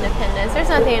little independence? There's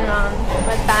nothing wrong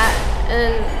with that.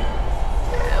 And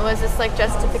it was just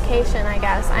justification, I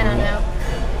guess. I don't know.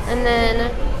 And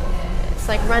then just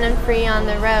like running free on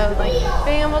the road, like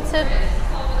being able to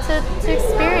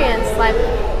experience life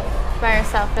by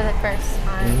yourself for the first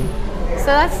time. So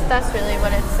that's really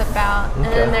what it's about. And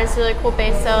then there's really cool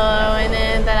bass solo in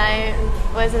it that I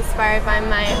was inspired by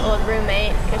my old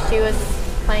roommate because she was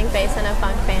playing bass in a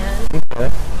funk band. Okay.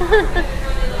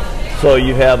 So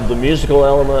you have the musical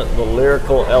element, the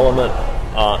lyrical element,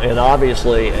 and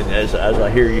obviously, as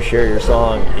I hear you share your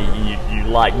song, you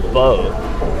like both.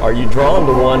 Are you drawn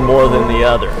to one more than the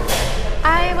other?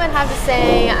 I would have to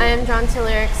say I am drawn to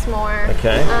lyrics more.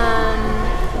 Okay.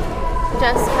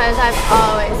 Just because I've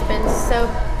always been so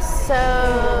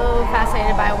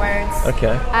fascinated by words.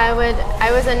 Okay. I was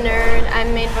a nerd. I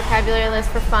made vocabulary lists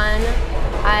for fun.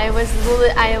 I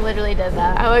literally did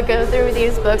that. I would go through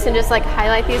these books and just like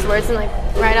highlight these words and like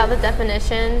write out the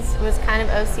definitions. It was kind of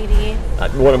OCD.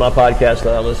 One of my podcasts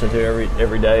that I listen to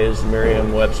every day is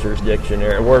Merriam-Webster's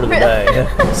Dictionary, Word of the Day.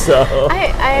 So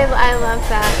I love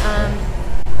that.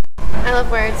 I love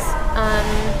words.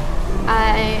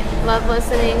 I love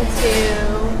listening to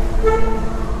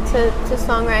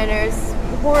songwriters.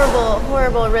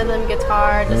 Horrible rhythm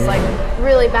guitar, just like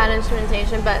really bad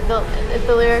instrumentation. But if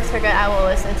the lyrics are good, I will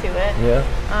listen to it. Yeah.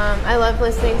 I love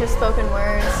listening to spoken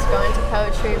words, going to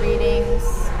poetry readings.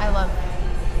 I love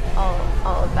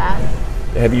all of that.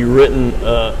 Have you written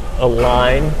a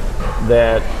line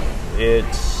that it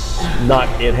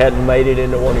hadn't made it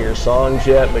into one of your songs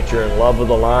yet, but you're in love with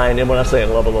the line? And when I say in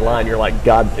love with the line, you're like,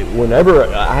 God, whenever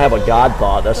I have a God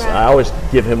thought, I always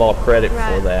give him all credit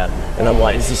for that. And I'm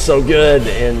like, this is so good.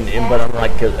 But I'm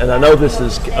like, and I know this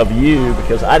is of you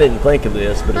because I didn't think of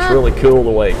this, but it's really cool the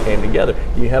way it came together.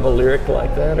 Do you have a lyric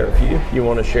like that? Or if you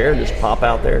want to share, just pop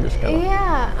out there, just kind of.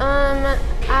 Yeah.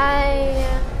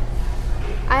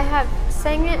 I have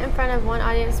sang it in front of one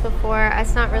audience before.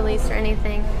 It's not released or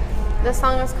anything. The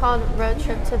song was called Road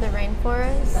Trip to the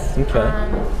Rainforest. Okay.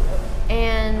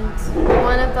 And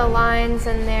one of the lines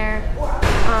in there,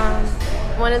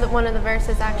 one of the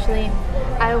verses actually,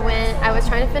 I was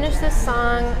trying to finish this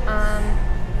song.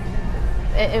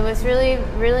 It was really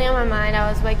on my mind. I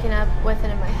was waking up with it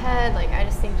in my head, like I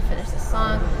just need to finish this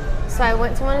song. So I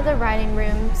went to one of the writing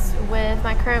rooms with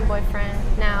my current boyfriend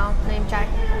now, named Jack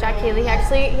Healy. He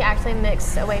actually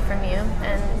mixed Away From You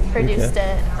and produced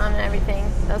it and everything.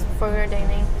 That was before we were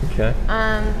dating. Okay.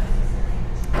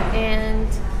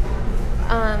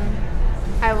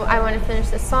 I want to finish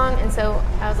this song, and so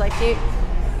I was like,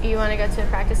 you want to go to a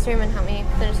practice room and help me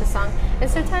finish the song? And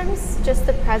sometimes just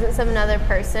the presence of another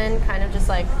person kind of just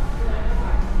like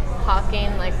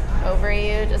talking like over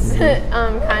you just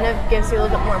kind of gives you a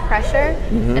little bit more pressure,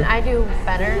 and I do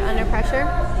better under pressure.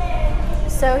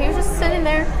 So he was just sitting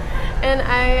there, and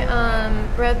I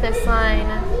wrote this line,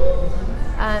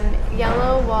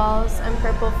 yellow walls and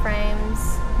purple frames,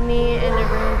 me in a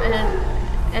room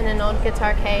in an old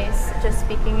guitar case, just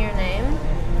speaking your name.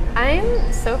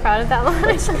 I'm so proud of that line.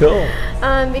 That's cool.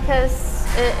 Because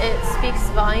it speaks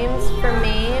volumes for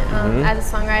me as a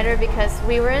songwriter, because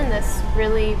we were in this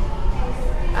really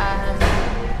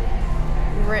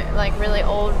really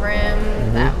old room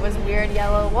that was weird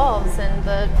yellow walls, and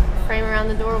the frame around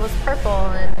the door was purple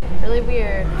and really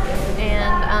weird,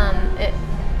 and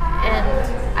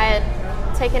I had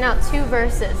taken out 2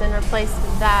 verses and replaced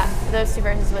those 2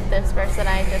 verses with this verse that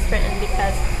I had just written,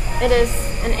 because it is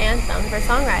an anthem for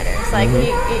songwriters. Like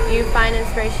you find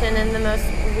inspiration in the most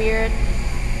weird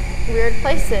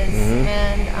places,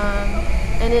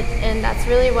 and that's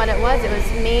really what it was. It was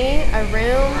me, a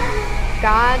room,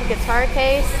 God, guitar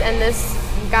case, and this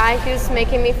guy who's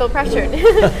making me feel pressured.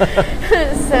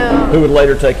 So who would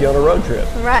later take you on a road trip,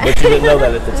 right? But you didn't know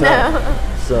that at the time. No.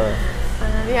 So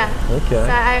yeah. Okay.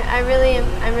 So I'm really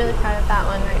proud of that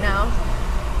one right now.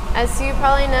 As you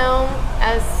probably know,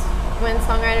 as when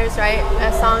songwriters write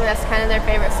a song, that's kind of their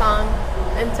favorite song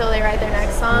until they write their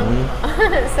next song.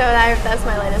 So that's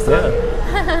my latest song.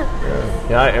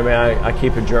 Yeah. I mean, I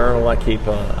keep a journal.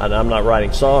 And I'm not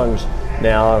writing songs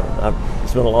now.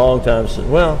 It's been a long time since.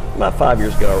 Well, about 5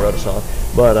 years ago, I wrote a song.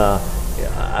 But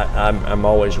I'm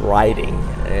always writing,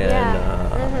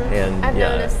 and I've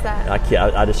noticed that.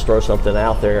 I just throw something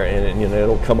out there, and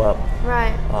it'll come up.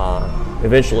 Right.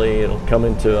 Eventually, it'll come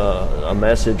into a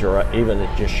message, or even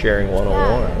just sharing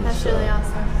one-on-one. Yeah, that's really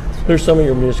awesome. Who's some of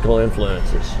your musical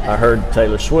influences? I heard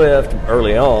Taylor Swift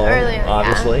early on,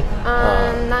 obviously.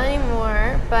 Yeah. Not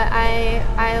anymore, but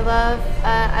I love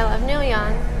Neil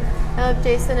Young. I love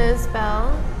Jason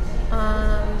Isbell.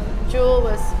 Jewel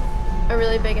was a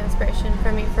really big inspiration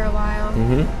for me for a while.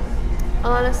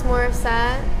 Alanis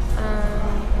Morissette.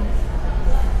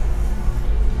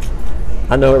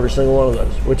 I know every single one of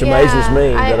those, which amazes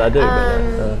me that I do.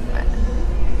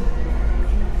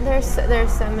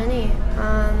 There's so many.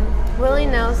 Willie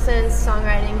Nelson's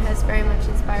songwriting has very much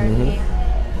inspired me.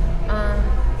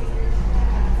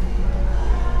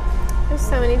 There's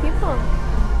so many people.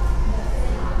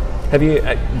 Have you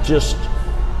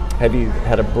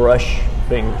had a brush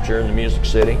being that you're in the Music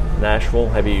City, Nashville?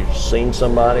 Have you seen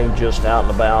somebody just out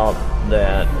and about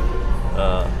that?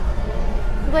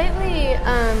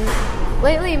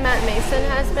 Lately, Matt Mason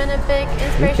has been a big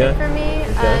inspiration for me.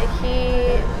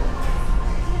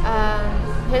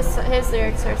 His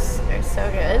lyrics are so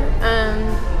good.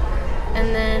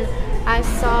 And then I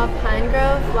saw Pine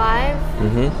Grove live.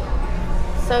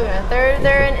 So good.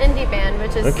 They're an indie band,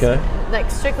 which is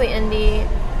like strictly indie.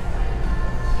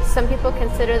 Some people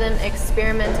consider them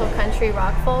experimental country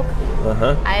rock folk.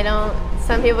 I don't.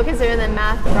 Some people consider them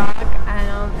math rock. I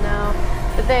don't know.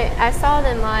 But I saw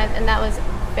them live, and that was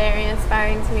very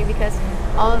inspiring to me because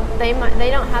they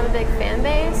don't have a big fan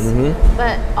base,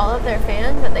 but all of their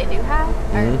fans that they do have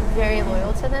are very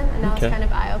loyal to them, and that was kind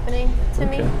of eye-opening to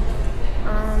me.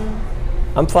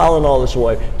 I'm filing all this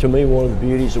away. To me, one of the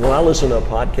beauties, when I listen to a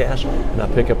podcast and I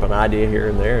pick up an idea here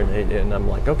and there, and I'm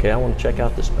like, okay, I want to check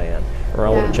out this band, or I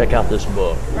want to check out this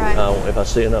book. If I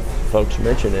see enough folks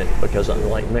mention it, because I'm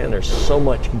like, man, there's so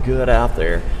much good out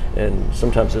there, and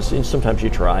sometimes you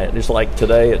try it. Just like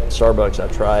today at Starbucks, I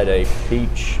tried a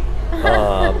peach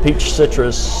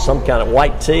citrus, some kind of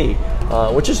white tea,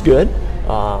 which is good.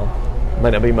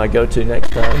 Might not be my go-to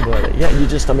next time, but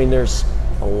there's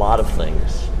a lot of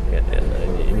things.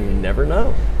 And you never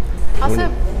know. Also,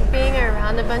 being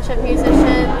around a bunch of musicians,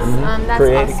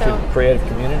 that's creative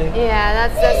community. Yeah,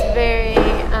 that's very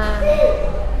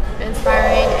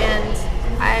inspiring, and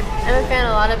I'm a fan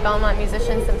of a lot of Belmont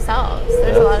musicians themselves.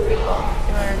 There's a lot of people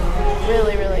who are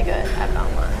really, really good at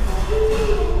Belmont.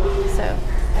 So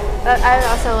I've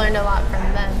also learned a lot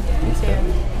from them too.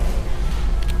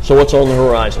 So what's on the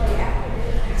horizon?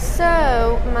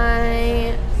 So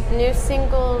my new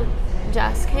single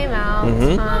just came out.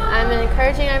 I'm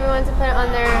encouraging everyone to put it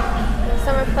on their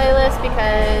summer playlist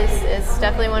because it's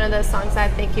definitely one of those songs I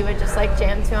think you would just like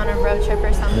jam to on a road trip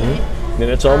or something. And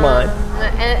it's on mine.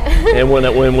 And when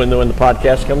the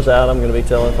podcast comes out, I'm going to be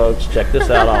telling folks, check this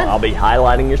out. I'll be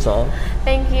highlighting your song.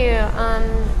 Thank you.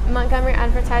 Montgomery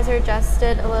Advertiser just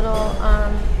did a little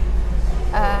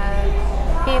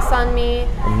piece on me.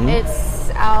 It's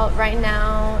out right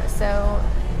now, so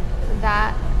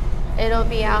that it'll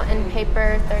be out in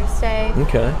paper Thursday.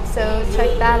 So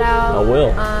check that out. I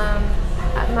will.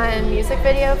 My music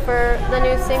video for the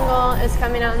new single is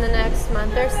coming out in the next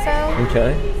month or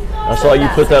so. I saw you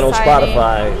put that on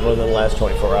Spotify within the last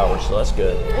 24 hours, so that's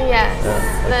good. Yes.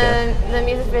 The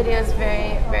music video is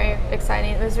very, very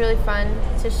exciting. It was really fun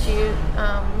to shoot.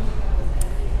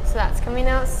 So that's coming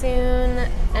out soon.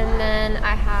 And then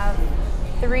I have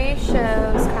 3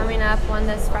 shows coming up. One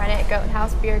this Friday at Goat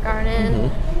House Beer Garden.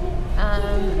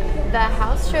 The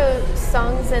house show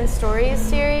Songs and Stories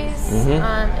series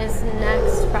is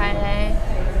next Friday.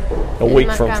 A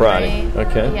week from Friday.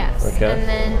 Yes. And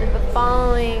then the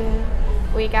following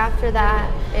week after that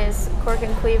is Cork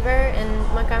and Cleaver in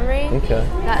Montgomery.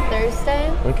 That Thursday.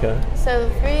 So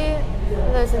 3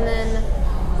 of those, and then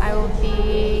I will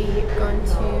be going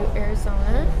to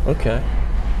Arizona.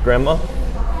 Grandma?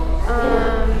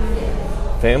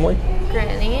 Family?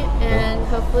 Granny, and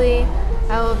hopefully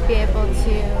I will be able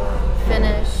to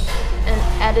finish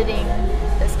editing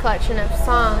this collection of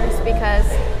songs because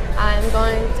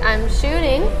I'm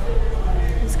shooting.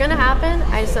 It's gonna happen.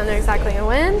 I just don't know exactly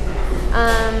when.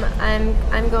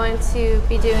 I'm going to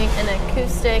be doing an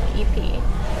acoustic EP.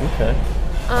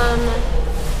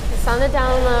 It's on the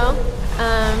down low,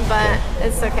 but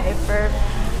it's okay for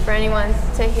anyone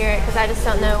to hear it because I just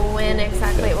don't know when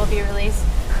exactly it will be released.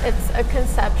 It's a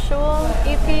conceptual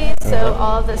EP, so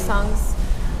all of the songs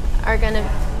are going to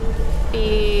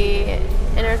be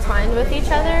intertwined with each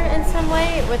other in some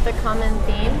way with a common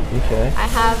theme. I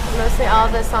have mostly all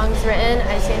of the songs written.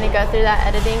 I just need to go through that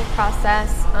editing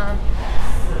process.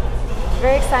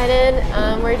 Very excited.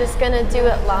 We're just going to do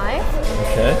it live.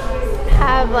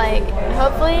 Have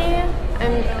hopefully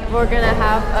we're going to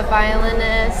have a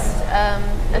violinist,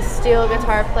 a steel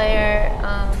guitar player,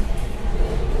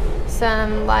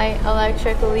 some light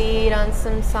electric lead on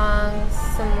some songs,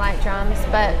 some light drums,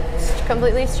 but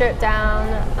completely stripped down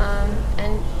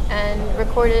and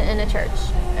recorded in a church,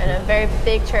 in a very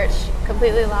big church,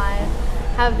 completely live,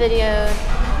 have videoed,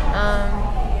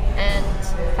 and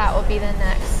that will be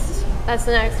that's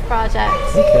the next project.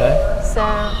 So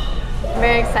I'm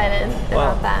very excited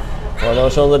about that. Well, I know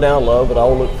it's on the down low, but I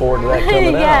will look forward to that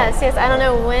coming out. Yes, I don't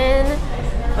know when,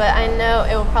 but I know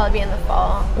it will probably be in the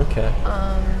fall.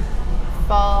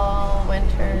 fall,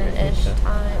 winter-ish Okay.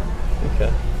 time. Okay.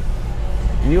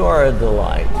 You are a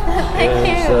delight.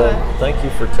 Thank you. So thank you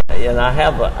for. And I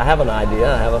have an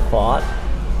idea. I have a thought.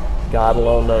 God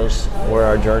alone knows where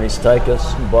our journeys take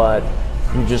us. But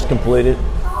you just completed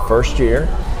first year.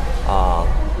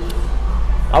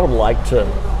 I would like to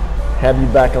have you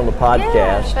back on the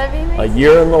podcast. that'd be A amazing.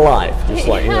 year in the life, just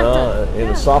like in Yeah.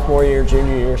 the sophomore year,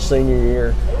 junior year, senior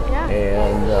year, Yeah.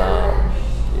 and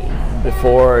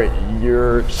before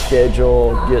your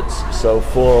schedule gets so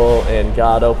full and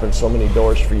God opens so many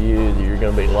doors for you that you're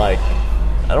going to be like,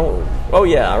 oh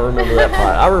yeah, I remember that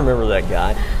part. I remember that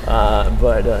guy.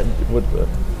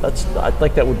 I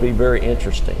think that would be very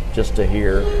interesting just to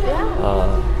hear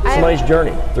somebody's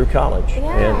journey through college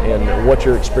and what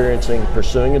you're experiencing,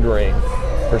 pursuing a dream,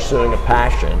 pursuing a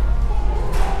passion,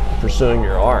 pursuing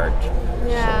your art.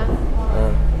 Yeah.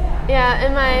 Yeah,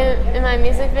 in my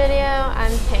music video,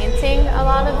 I'm painting a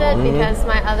lot of it because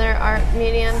my other art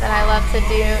medium that I love to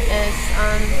do is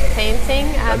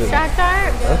painting, abstract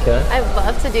art. Okay. I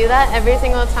love to do that every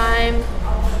single time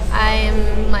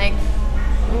I'm like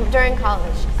during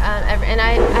college. And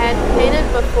I had painted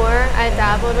before, I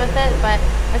dabbled with it, but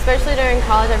especially during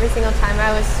college, every single time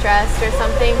I was stressed or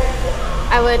something,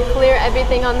 I would clear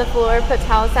everything on the floor, put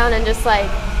towels down, and just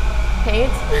like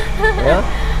paint. Yeah.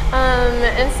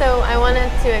 And so I wanted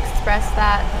to express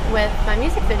that with my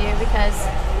music video because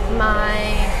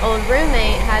my old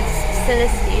roommate had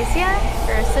synesthesia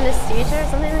or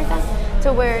something like that,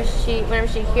 to where whenever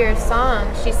she hears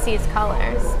songs, she sees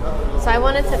colors. So I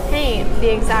wanted to paint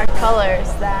the exact colors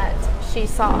that she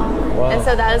saw. Wow. And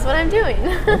so that is what I'm doing.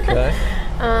 Okay.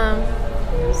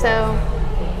 So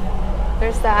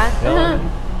there's that. Yeah.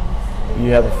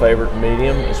 You have a favorite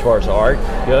medium as far as art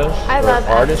goes? I Or love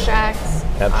artist? abstracts.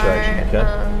 Abstraction, art. okay.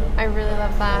 I really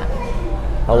love that.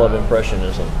 I love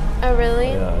impressionism. Oh, really?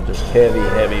 Yeah, just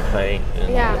heavy paint. And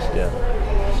Yeah.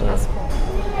 So, That's cool.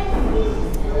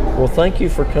 well, thank you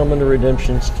for coming to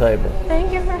Redemption's Table.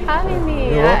 Thank you for having me.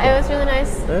 You're welcome. It was really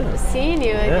nice Yeah. seeing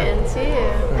you again, too.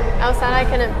 I was sad I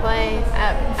couldn't play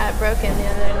at Broken the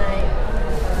other night.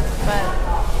 But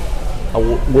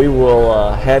We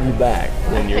will have you back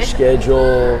when your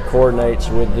schedule coordinates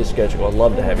with this schedule. I'd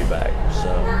love to have you back. So,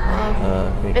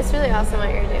 it's really awesome what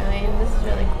you're doing. This is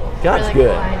really cool. God's really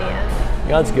good. Cool idea.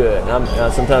 God's good.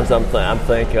 Sometimes I'm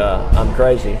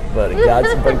crazy, but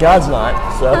God's not.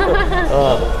 So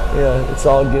yeah, it's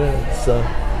all good. So,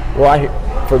 well,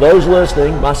 for those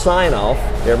listening, my sign off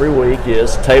every week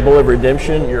is Table of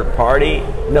Redemption. Party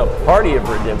of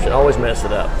Redemption. I always mess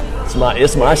it up.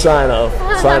 It's my sign off,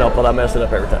 but I mess it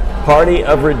up every time. Party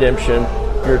of Redemption.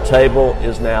 Your table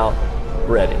is now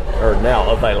ready or now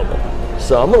available.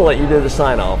 So I'm going to let you do the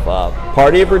sign off.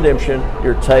 Party of Redemption.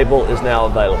 Your table is now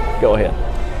available. Go ahead.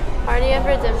 Party of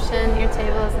Redemption. Your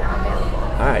table is now available.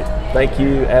 All right. Thank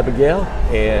you, Abigail.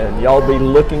 And y'all be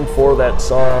looking for that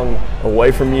song,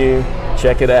 Away From You.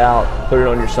 Check it out. Put it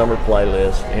on your summer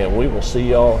playlist. And we will see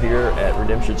y'all here at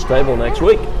Redemption's Table next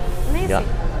week. Amazing. Yeah.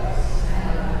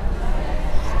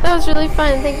 That was really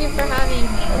fun. Thank you for having me.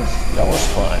 That was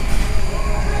fun.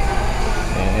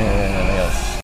 And